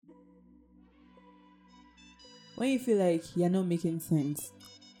When you feel like you're not making sense,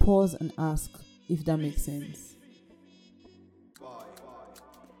 pause and ask if that makes sense.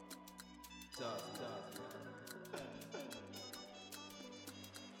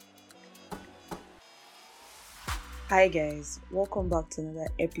 Hi guys, welcome back to another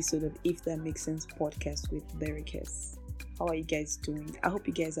episode of If That Makes Sense podcast with Berikes. How are you guys doing? I hope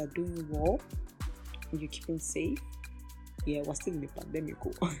you guys are doing well and you're keeping safe. Yeah, we're still in the pandemic.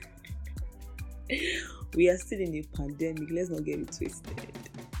 We are still in the pandemic. Let's not get it twisted.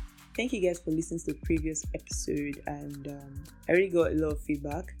 Thank you guys for listening to the previous episode, and I really got a lot of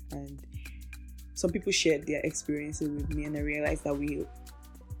feedback, and some people shared their experiences with me, and I realized that we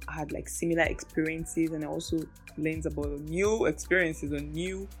had like similar experiences, and I also learned about new experiences and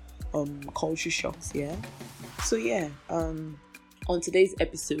new culture shocks. So on today's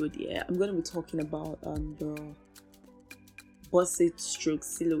episode, I'm going to be talking about the Busset stroke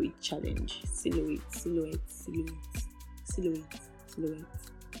silhouette challenge. Silhouette.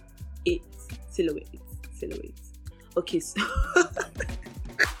 Okay, so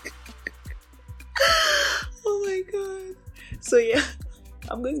oh my god. So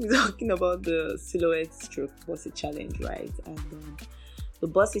I'm going to be talking about the silhouette stroke Busset challenge, right? And the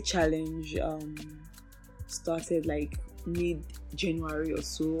Busset challenge started like mid-January or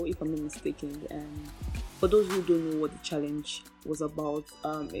so, if I'm not mistaken. And for those who don't know what the challenge was about,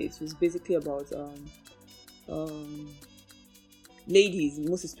 it was basically about ladies,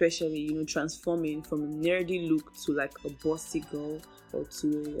 most especially, transforming from a nerdy look to like a bossy girl, or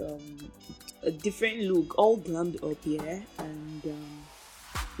to a different look, all glammed up, and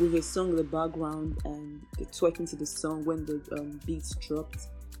with a song in the background, and the twerking to the song when the beats dropped.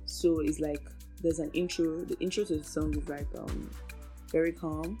 So it's like there's an intro. The intro to the song is like very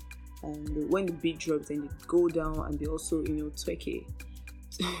calm, and when the beat drops, and they go down, and they also twerk it.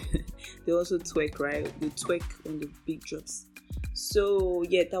 They also twerk, right? They twerk when the beat drops. So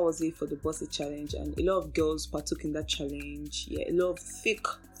that was it for the Busset challenge, and a lot of girls partook in that challenge. A lot of thick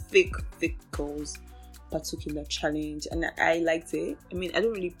girls partook in that challenge, and I liked it. I mean,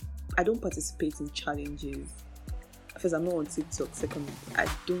 I don't participate in challenges. First, I'm not on TikTok. Second, I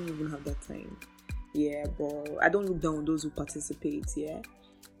don't even have that time. But I don't look down on those who participate.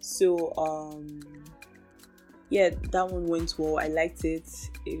 So that one went well. I liked it.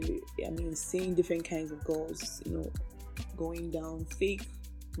 Seeing different kinds of girls, going down fake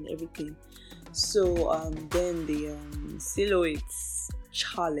and everything. So then the silhouettes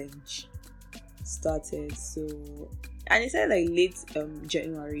challenge started. So, and it started like late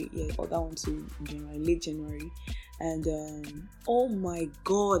January. Or that one too, late January. And oh my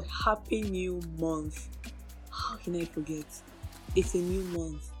god, happy new month. How can I forget? It's a new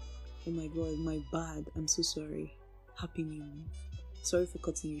month. Oh my god, my bad. I'm so sorry. Happy new month. Sorry for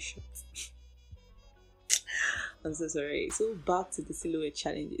cutting you short. I'm so sorry. So back to the silhouette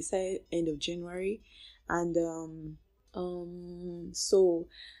challenge. It started end of January, and so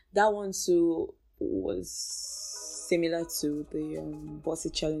that one too was similar to the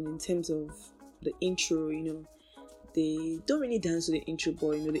Busset challenge in terms of the intro. They don't really dance to the intro,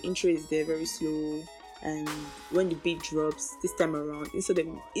 but the intro is there very slow, and when the beat drops this time around, instead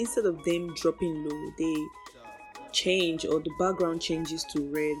of them dropping low, they change, or the background changes to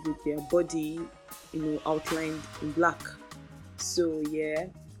red with their body outlined in black. So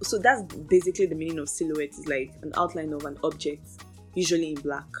that's basically the meaning of silhouette. Is like an outline of an object, usually in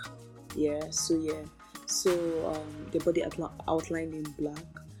black. So the body outlined in black.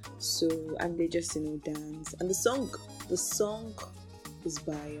 So, and they just dance, and the song is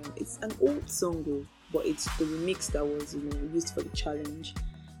by it's an old song though, but it's the remix that was used for the challenge,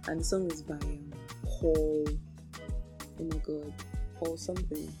 and the song is by Paul. Oh my god, Paul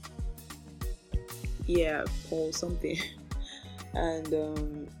something. Paul something. And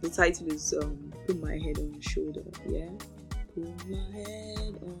the title is Put My Head on Your Shoulder. Put my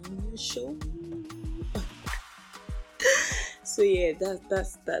head on your shoulder. So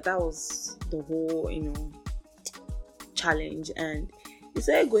that was the whole challenge, and it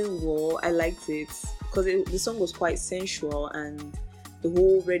started going well. I liked it because the song was quite sensual, and the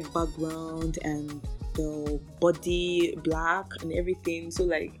whole red background and the body black and everything. So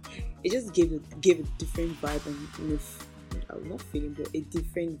like it just gave a different vibe, and I'm not feeling, but a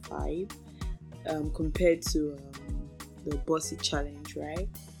different vibe compared to the Busset challenge, right?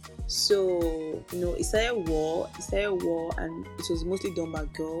 So it started war, and it was mostly done by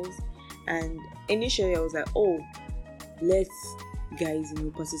girls. And initially I was like, oh, let's guys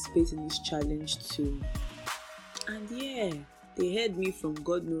participate in this challenge too. And they heard me from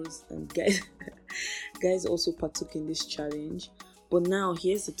God knows, and guys also partook in this challenge. But now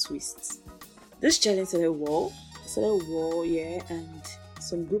here's the twist. This challenge started well, started war, yeah, and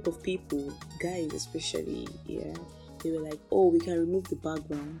some group of people, guys especially, yeah, they were like, oh, we can remove the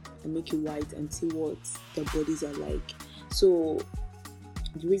background and make it white and see what their bodies are like. So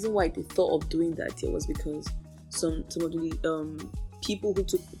the reason why they thought of doing that here was because some of the people who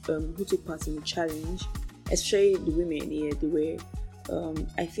took part in the challenge, especially the women, yeah, they were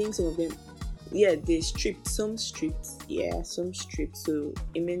I think some of them, yeah, they stripped, some stripped, so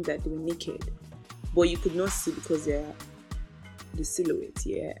it meant that they were naked, but you could not see because they're the silhouette,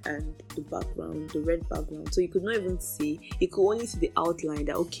 yeah, and the background, the red background, so you could not even see, you could only see the outline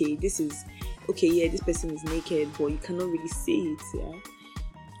that okay, this person is naked, but you cannot really see it, yeah.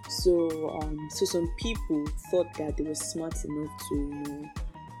 So some people thought that they were smart enough to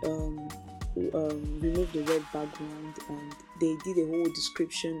remove the red background, and they did a whole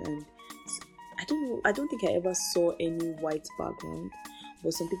description, and I don't think I ever saw any white background,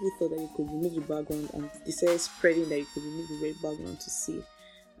 but some people thought that you could remove the background, and they started spreading that you could remove the red background to see.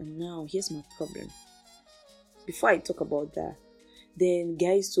 And now here's my problem. Before I talk about that, then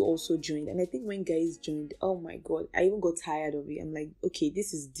guys too also joined, and I think when guys joined, oh my god, I even got tired of it. I'm like, okay,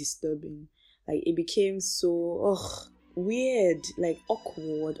 this is disturbing. Like, it became so weird, like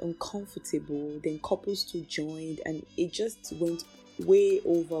awkward, uncomfortable. Then couples too joined, and it just went way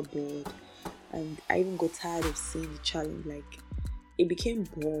overboard, and I even got tired of seeing the challenge. Like, it became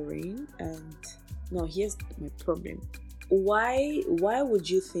boring. And now here's my problem. Why would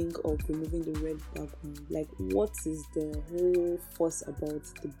you think of removing the red background? Like, what is the whole fuss about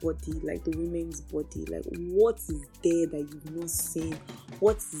the body, like the women's body? Like, what is there that you've not seen?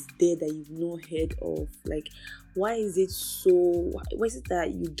 What is there that you've not heard of? Like, why is it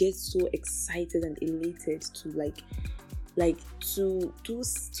that you get so excited and elated to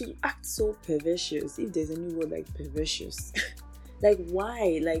to act so perverse, if there's any word like perverse? Like,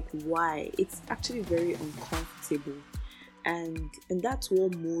 why? It's actually very uncomfortable. And that's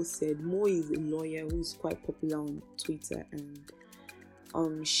what Mo said. Mo is a lawyer who's quite popular on Twitter,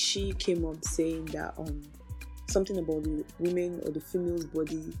 and she came up saying that something about the women or the female's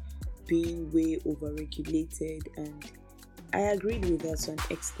body being way overregulated, and I agreed with that to an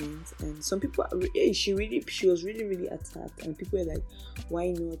extent. And some people, she was really attacked, and people were like, why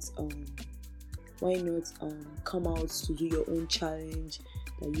not come out to do your own challenge,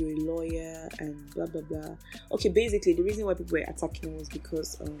 that you're a lawyer and blah blah blah. Okay, basically the reason why people were attacking her was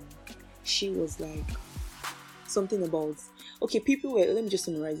because she was like something about, okay, let me just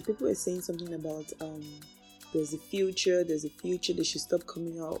summarize. People were saying something about there's a future, they should stop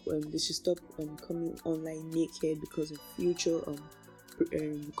coming out, they should stop coming online naked because of future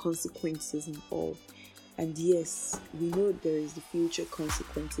consequences and all. And yes, we know there is the future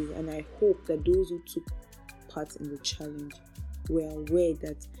consequences, and I hope that those who took part in the challenge were aware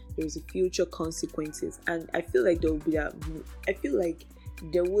that there is a future consequences. And I feel like there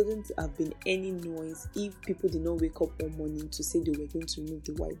wouldn't have been any noise if people did not wake up one morning to say they were going to remove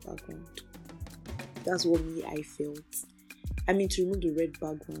the white background. That's what I felt. I mean, to remove the red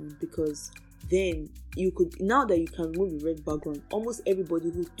background, because then you could, now that you can remove the red background, almost everybody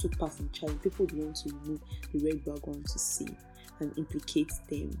who took part in the challenge, people would want to remove the red background to see and implicate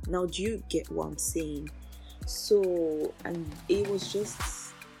them. Now, do you get what I'm saying? So, and it was just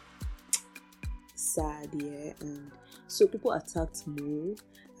sad, yeah. And so people attacked Mo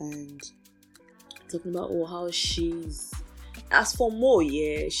and talking about how she's, as for Mo,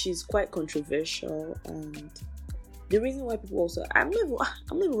 yeah, she's quite controversial. And the reason why people also, I'm not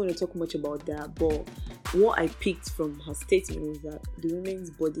even going to talk much about that, but what I picked from her statement was that the women's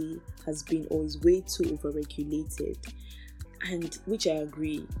body has been always way too overregulated, and which I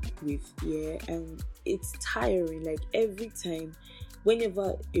agree with, yeah. And it's tiring. Like, every time,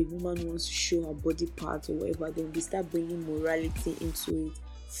 whenever a woman wants to show her body part or whatever, then they start bringing morality into it.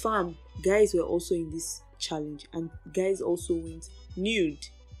 Guys were also in this challenge, and guys also went nude.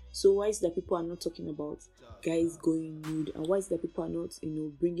 So why is it that people are not talking about guys going nude, and why is it that people are not,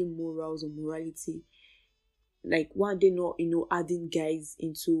 bringing morals or morality? Like, why are they not, adding guys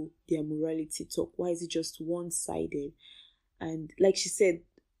into their morality talk? Why is it just one-sided? And like she said,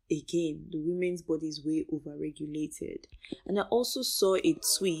 again, the women's body is way overregulated. And I also saw I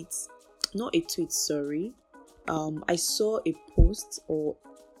saw a post on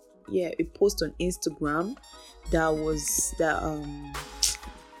Instagram that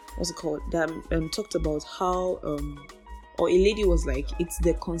talked about how or a lady was like, it's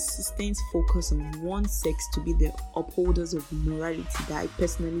the consistent focus on one sex to be the upholders of morality that I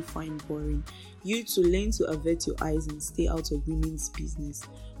personally find boring. You to learn to avert your eyes and stay out of women's business,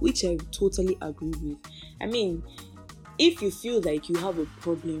 which I totally agree with. I mean, If you feel like you have a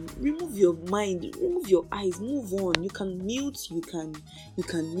problem, remove your mind, remove your eyes, move on. You can mute, you can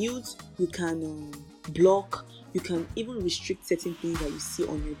block, you can even restrict certain things that you see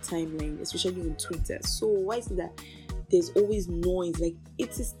on your timeline, especially on Twitter. So why is it that there's always noise? Like,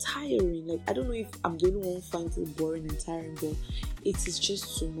 it is tiring. Like, I don't know if I'm the only one who finds it boring and tiring, but it is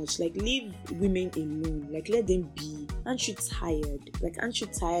just so much. Like, leave women alone. Like, let them be. Aren't you tired? Like, aren't you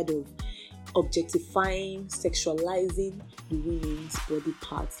tired of objectifying, sexualizing the women's body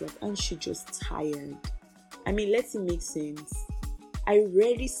parts? Like, aren't you just tired? I mean, let it make sense. I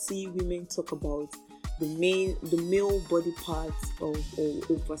rarely see women talk about the male body parts or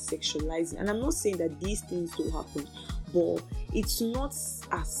over sexualizing. And I'm not saying that these things don't happen, but it's not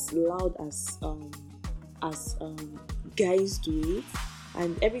as loud as guys do it.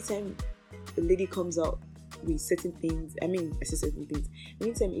 And every time a lady comes out with certain things, I say certain things,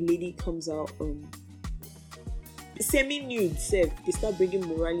 anytime a lady comes out semi-nude self, they start bringing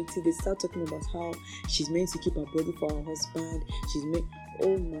morality. They start talking about how she's meant to keep her body for her husband.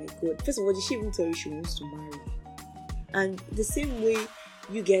 Oh my god, first of all, did she even tell you she wants to marry? And the same way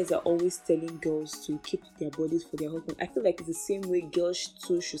you guys are always telling girls to keep their bodies for their husband, I feel like it's the same way girls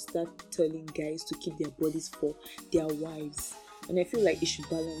too should start telling guys to keep their bodies for their wives. And I feel like it should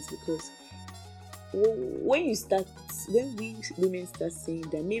balance, because when we women start saying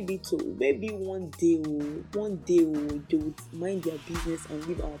that, maybe one day they would mind their business and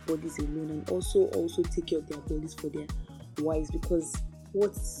leave our bodies alone, and also take care of their bodies for their wives. Because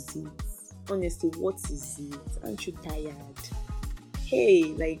what is it? Honestly, what is it? Aren't you tired?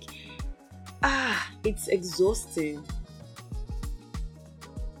 Hey, like, it's exhausting.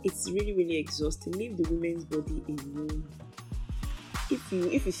 It's really, really exhausting. Leave the women's body alone. If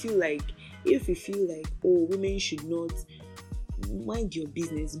you feel like oh, women should not, mind your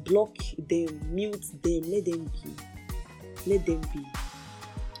business, block them, mute them, let them be.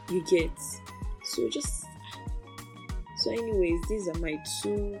 You get? So anyways, these are my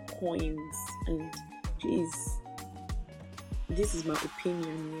 2 coins, and please, this is my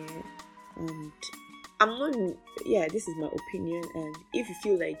opinion here, and this is my opinion. And if you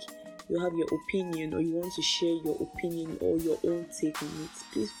feel like you have your opinion, or you want to share your opinion or your own take on it,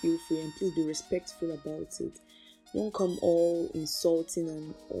 please feel free, and please be respectful about it. Don't come all insulting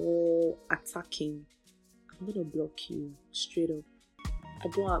and all attacking. I'm gonna block you straight up. I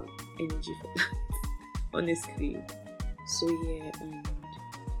don't have energy for that, honestly. So yeah, and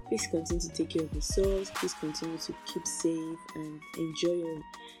please continue to take care of yourselves. Please continue to keep safe and enjoy your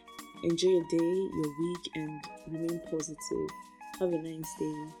day, your week, and remain positive. Have a nice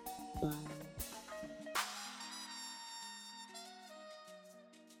day. Bye.